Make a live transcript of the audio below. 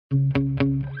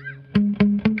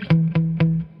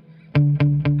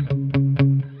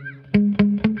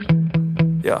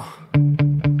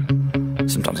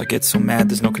get so mad,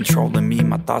 there's no controlling me.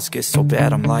 My thoughts get so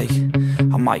bad, I'm like,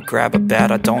 I might grab a bat,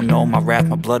 I don't know. My wrath,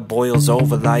 my blood boils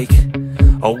over like,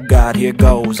 oh God, here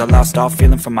goes. I lost all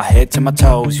feeling from my head to my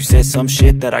toes. You said some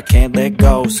shit that I can't let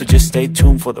go, so just stay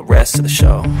tuned for the rest of the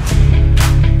show.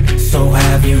 So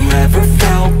have you ever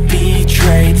felt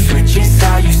betrayed? Switches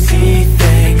how you see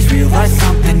things, realize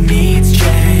something needs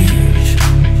change.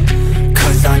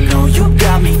 Cause I know you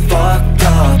got me fucked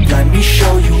up, let me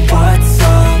show you what's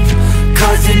up.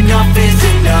 Cause enough is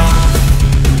enough.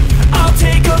 I'll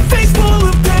take a face full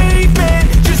of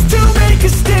pavement just to make a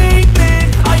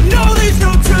statement. I know there's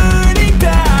no turning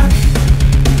back.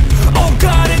 Oh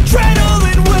God,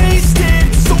 adrenaline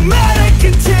wasted, so mad I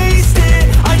can taste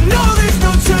it. I know there's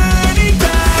no turning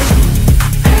back.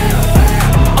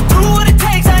 I'll do what it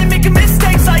takes, I ain't making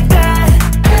mistakes like that.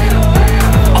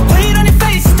 I'll play it on your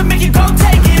face to make you go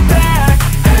take it back.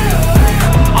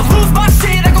 I'll lose my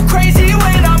shit, I go crazy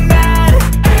when I'm mad.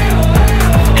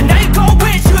 And now you go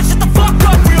wish you would shut the fuck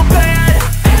up real bad.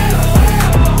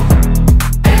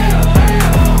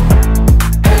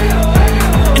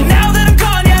 And now that I'm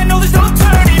gone, yeah, I know there's no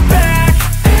turning back.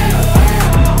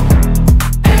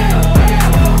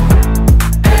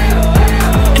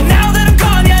 And now that I'm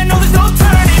gone, yeah, I know there's no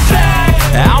turning back.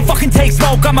 I don't fucking take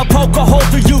smoke, I'ma poke a hole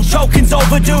through you, choking's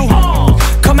overdue.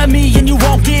 Come at me and you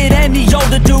won't get any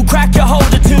older, dude. Crack your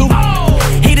holder too.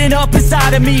 Heating up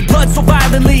inside of me, blood so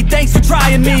violently, thanks for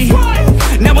trying me.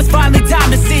 Now it's finally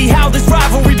time to see how this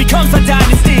rivalry becomes a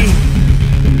dynasty.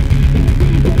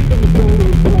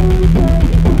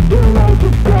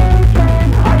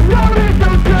 I know there's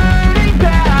no turning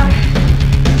back.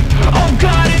 Oh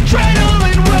God,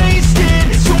 adrenaline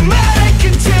wasted, so mad I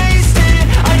can taste it.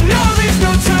 I know there's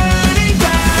no turning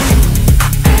back.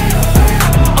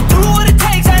 I'll do what it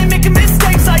takes, I ain't making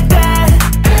mistakes like that.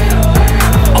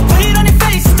 I'll play it on your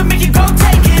face to make you go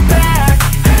take it back.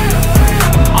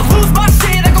 I'll lose my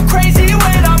shit, I go crazy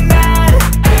when I'm mad.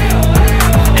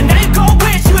 And now you go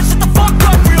wish you would shut the fuck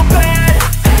up real bad.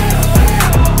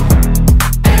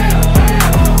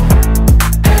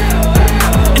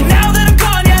 And now that I'm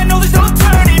gone, yeah, I know there's no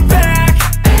turning back.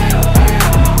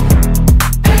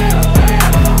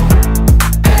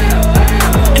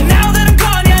 And now that I'm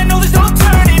gone, yeah, I know there's no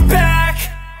turning back.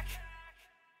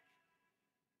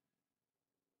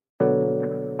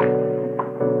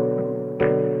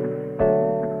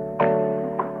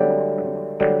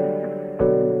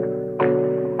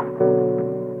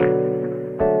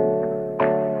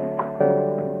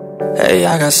 Hey,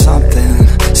 I got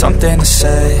something to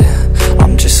say.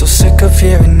 I'm just so sick of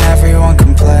hearing everyone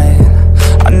complain.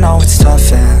 I know it's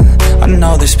tough and I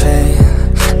know there's pain,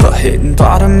 but hitting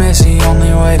bottom is the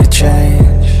only way to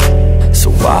change.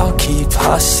 So I'll keep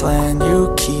hustling,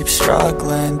 you keep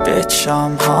struggling. Bitch,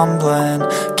 I'm humbling,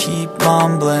 keep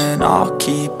mumbling. I'll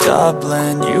keep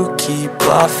doubling, you keep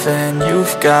bluffing.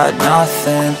 You've got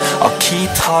nothing, I'll keep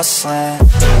hustling.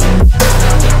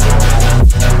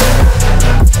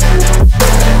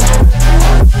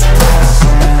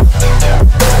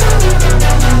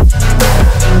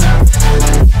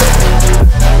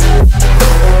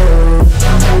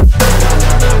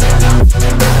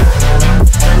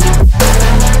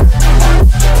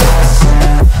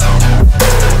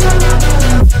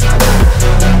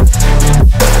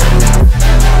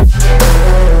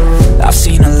 I've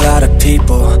seen a lot of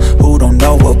people who don't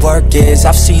know what work is.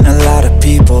 I've seen a lot of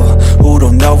people who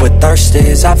don't know what thirst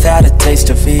is. I've had a taste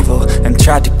of evil and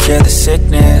tried to cure the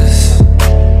sickness,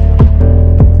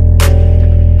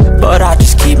 but I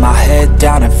just keep my head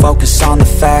down and focus on the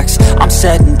facts. I'm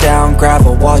setting down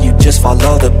gravel while you just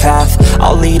follow the path.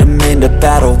 I'll lead them into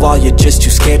battle while you're just too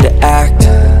scared to act.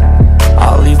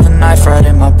 I'll leave the knife right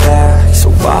in my back. So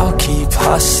I'll keep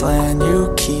hustling,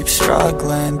 you keep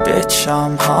struggling. Bitch,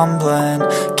 I'm humbling,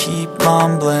 keep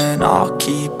mumbling. I'll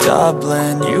keep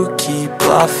doubling, you keep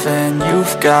bluffing.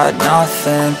 You've got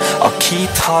nothing, I'll keep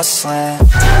hustling.